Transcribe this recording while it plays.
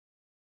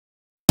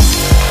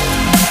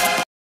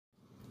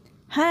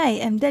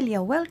Hi, I'm Delia.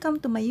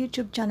 Welcome to my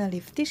YouTube channel.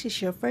 If this is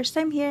your first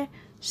time here,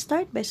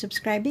 start by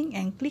subscribing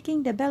and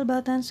clicking the bell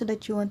button so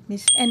that you won't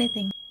miss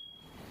anything.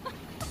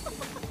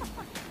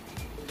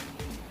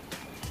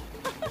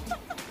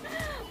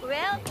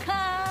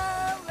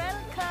 Welcome!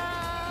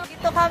 Welcome!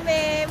 Dito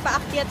kami,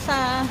 paakyat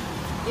sa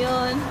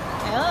yun.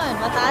 Ayun,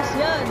 mataas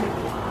yun.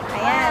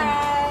 Ayan.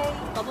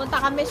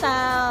 Papunta kami sa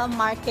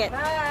market.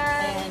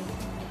 Ayan.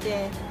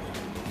 Okay.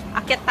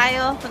 Akyat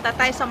tayo. Punta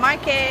tayo sa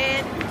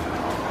market.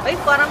 Ay,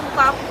 parang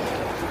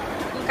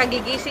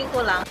kagigising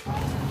ko lang.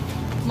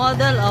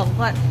 Model of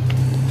what?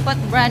 What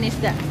brand is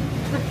that?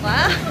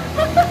 Wow!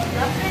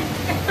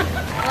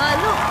 Wow,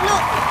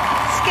 look!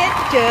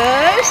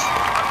 Skechers!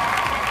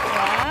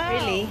 Wow!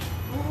 Really?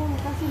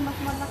 Kasi mas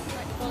malaki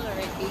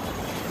Already.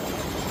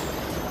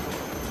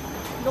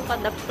 Look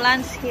at the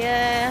plants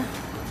here.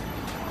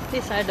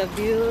 These are the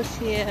views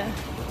here.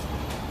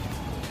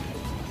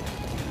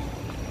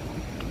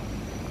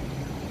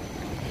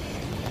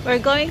 We're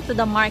going to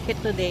the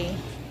market today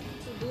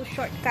to do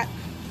shortcut.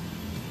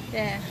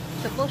 There,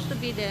 supposed to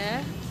be there,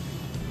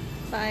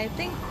 but I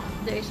think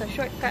there is a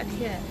shortcut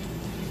here.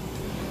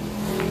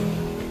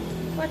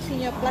 What's in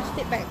your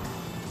plastic bag?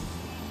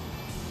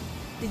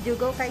 Did you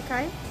go kai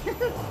kai?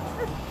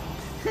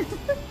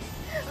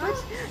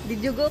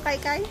 Did you go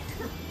kai kai?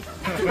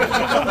 Did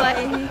you go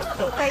buy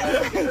kai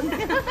kai?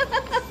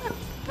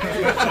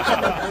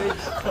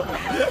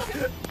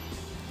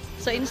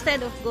 So instead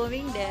of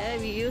going there,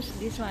 we use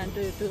this one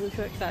to do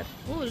shortcut.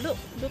 Oh,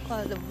 look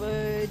at the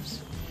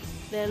birds.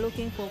 They're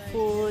looking for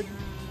food.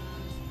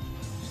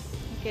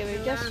 Okay,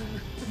 we're just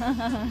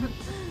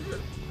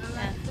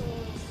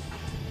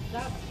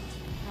yeah.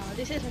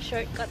 This is a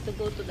shortcut to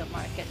go to the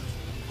market.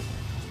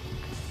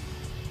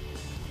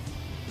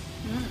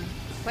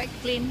 Quite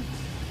clean.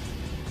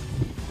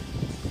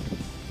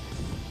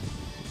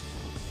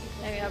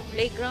 Then we have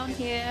playground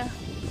here.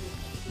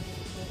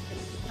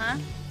 Huh?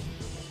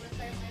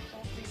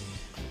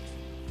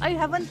 Oh,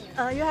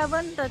 you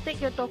haven't take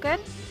your token?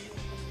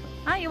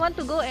 Ah, you want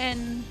to go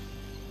and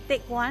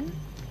take one?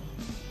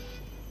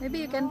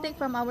 Maybe you can take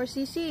from our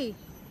CC.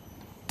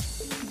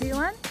 Do you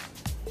want?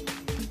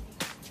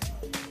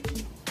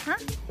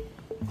 Huh?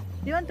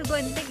 Do you want to go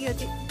and take your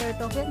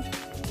token?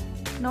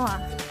 No,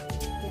 ah.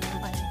 Okay,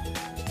 never mind.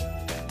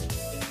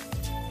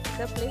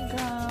 The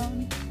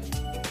playground.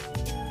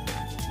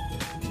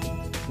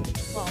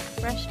 Wow,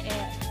 fresh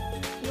air.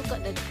 Look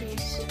at the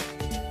trees.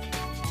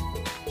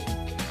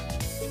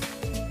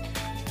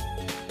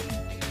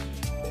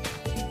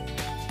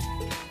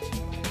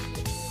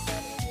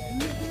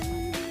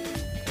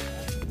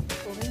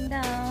 Going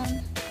down.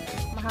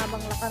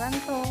 Mahabang lakaran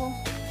to.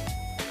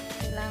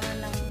 Kailangan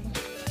ng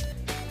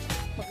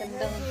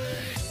magandang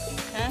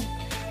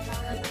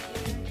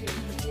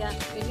yeah,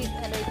 we need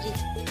energy.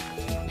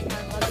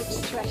 I'm a bit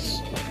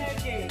stressed.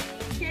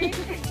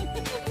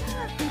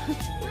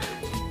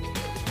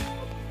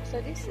 So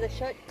this is the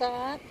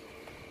shortcut.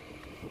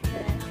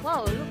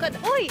 Wow, look at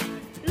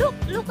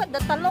look at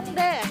the talong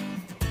there.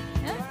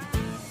 Yeah?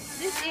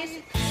 This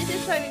is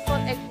what we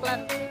call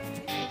eggplant.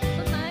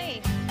 So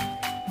nice.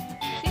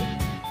 See?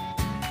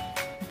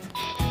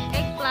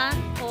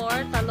 Eggplant or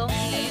talong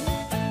in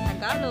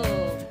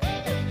Tagalog.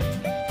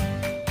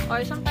 Or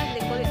sometimes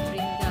they call it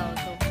brinjal.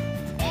 So,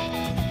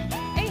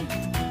 hey,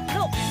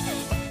 look!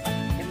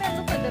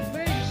 Look at the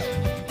birds.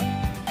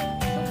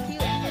 So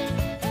cute.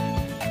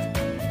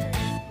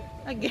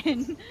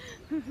 Again.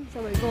 So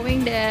we're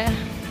going there.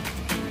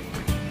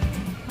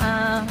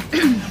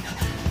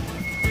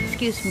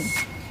 Excuse me.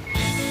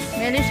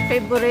 Mary's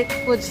favorite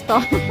food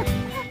stall.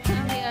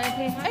 We are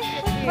here. Ay,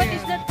 what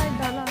is that?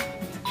 $5.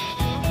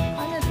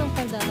 Ano itong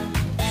 $5?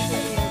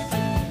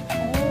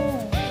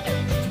 Oh.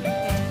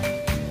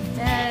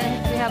 Then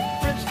we have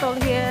fruit stall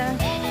here.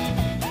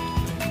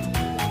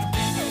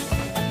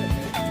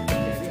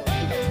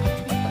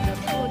 Look at the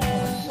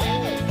fruits.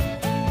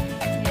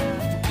 Yeah,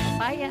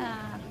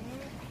 papaya.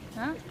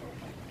 Huh?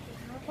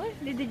 Uy,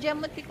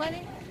 didijamot ko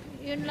ni.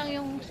 Yun lang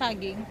yung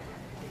saging.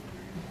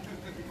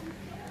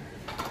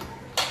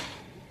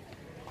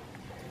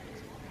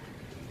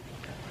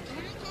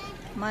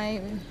 My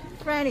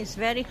friend is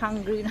very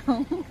hungry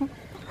now.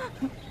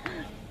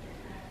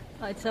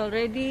 It's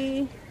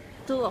already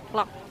 2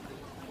 o'clock.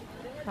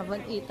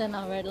 Haven't eaten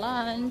our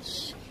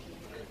lunch.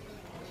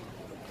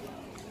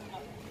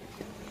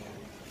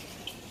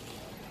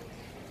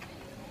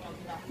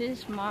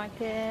 This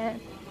market,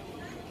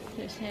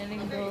 they're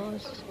selling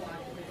those.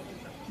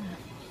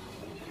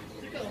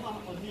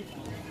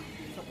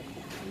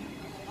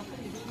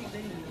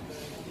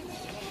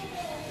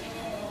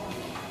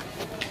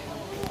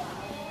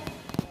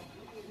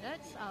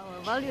 That's our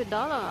value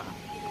dollar.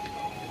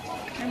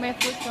 And my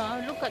food,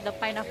 look at the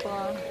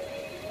pineapple.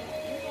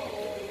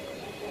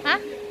 Ha?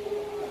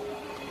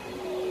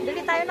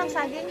 Bili tayo ng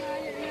saging?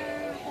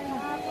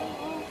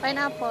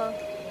 Pineapple.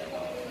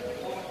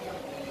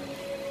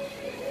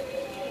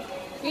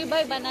 We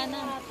buy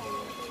banana.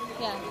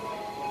 Yeah.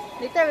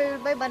 Later we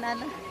will buy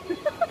banana.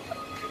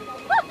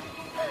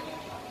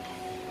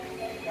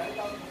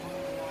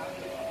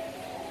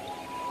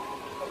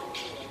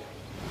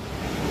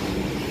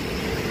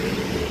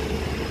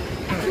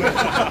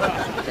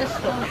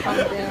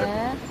 from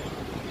there.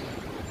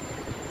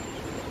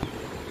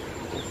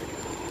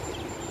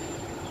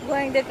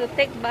 Going there to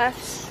take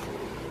bus.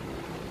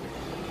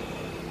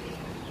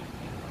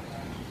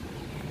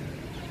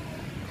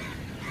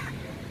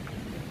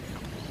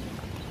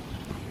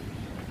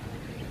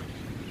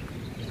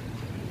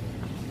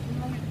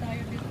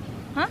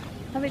 Huh?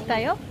 Tawid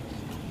tayo?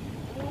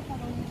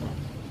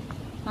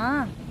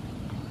 Ah.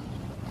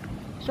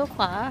 So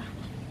far.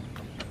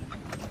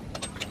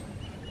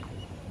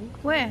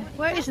 Where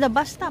is the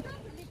bus stop?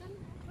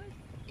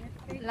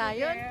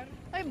 Lion?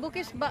 Ay,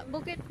 Bukit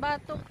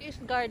Batok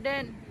East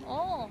Garden.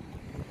 Oh.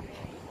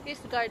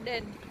 East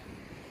Garden.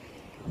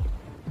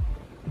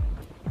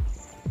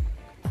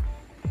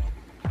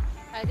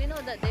 I didn't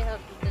know that they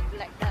have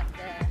like that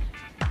there.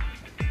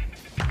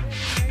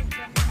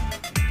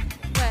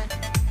 Where?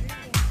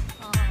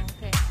 Oh,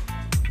 okay.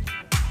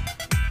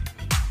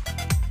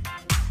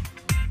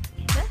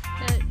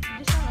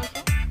 This one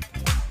also?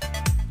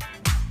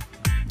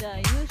 The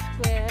U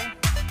Square,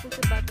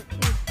 Bukit Batok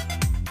East.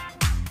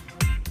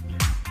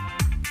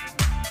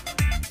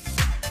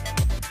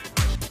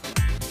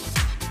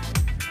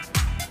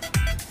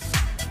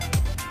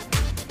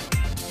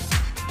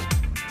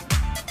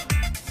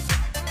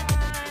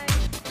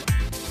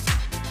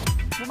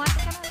 Bumati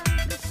ka na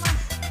ng Christmas.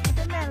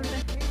 Ate Mel.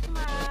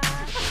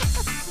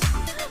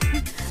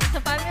 Sa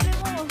family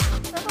mo.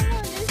 Saka mo,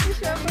 this is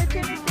your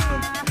opportunity.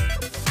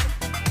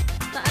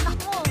 Sa anak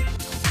mo.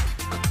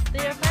 To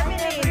your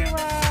family.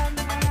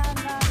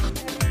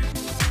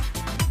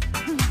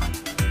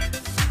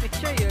 Make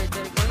sure they're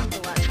going to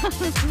watch.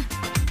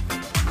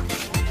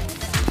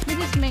 This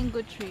is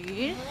mango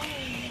tree.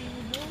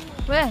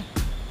 Where?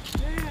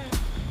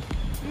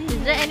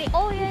 Is there any?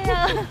 Oh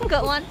yeah.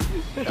 Got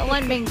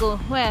one mango.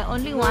 Where?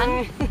 Only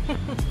one?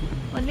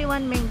 Only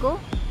one mango?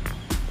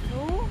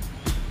 Two?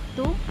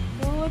 2,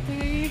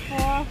 3,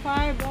 4,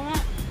 5. Oo nga.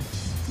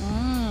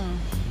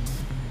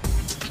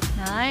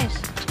 Nice.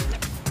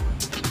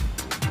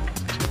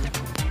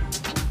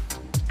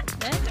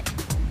 Then,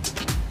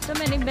 so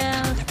many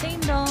bells. Ding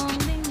dong,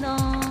 ding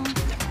dong,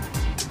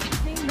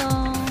 ding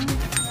dong.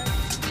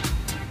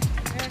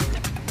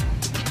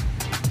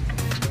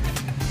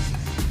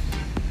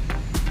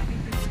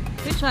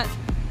 Which one?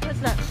 What's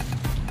that?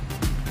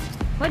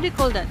 What do you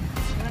call that?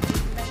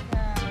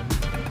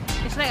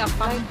 It's like a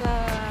pump.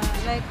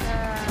 Like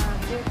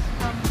goods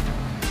from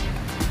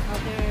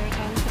other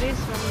countries,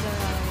 from the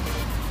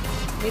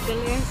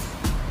Middle East.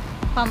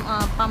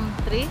 Palm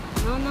tree?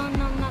 No, not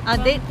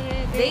palm Dates?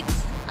 tree,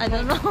 Dates? I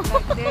don't know.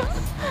 Like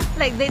dates.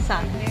 Like dates,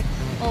 ah? Dates.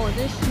 Oh,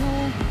 there's no.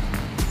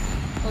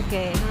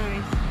 Okay.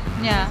 Nice.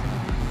 Yeah.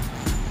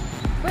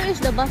 Where is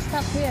the bus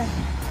stop here?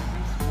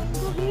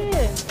 Go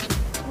here.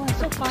 Oh,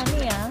 so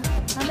funny, ah.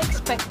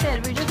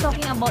 Unexpected. We're just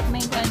talking about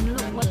mango and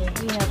look what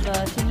we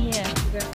have seen here.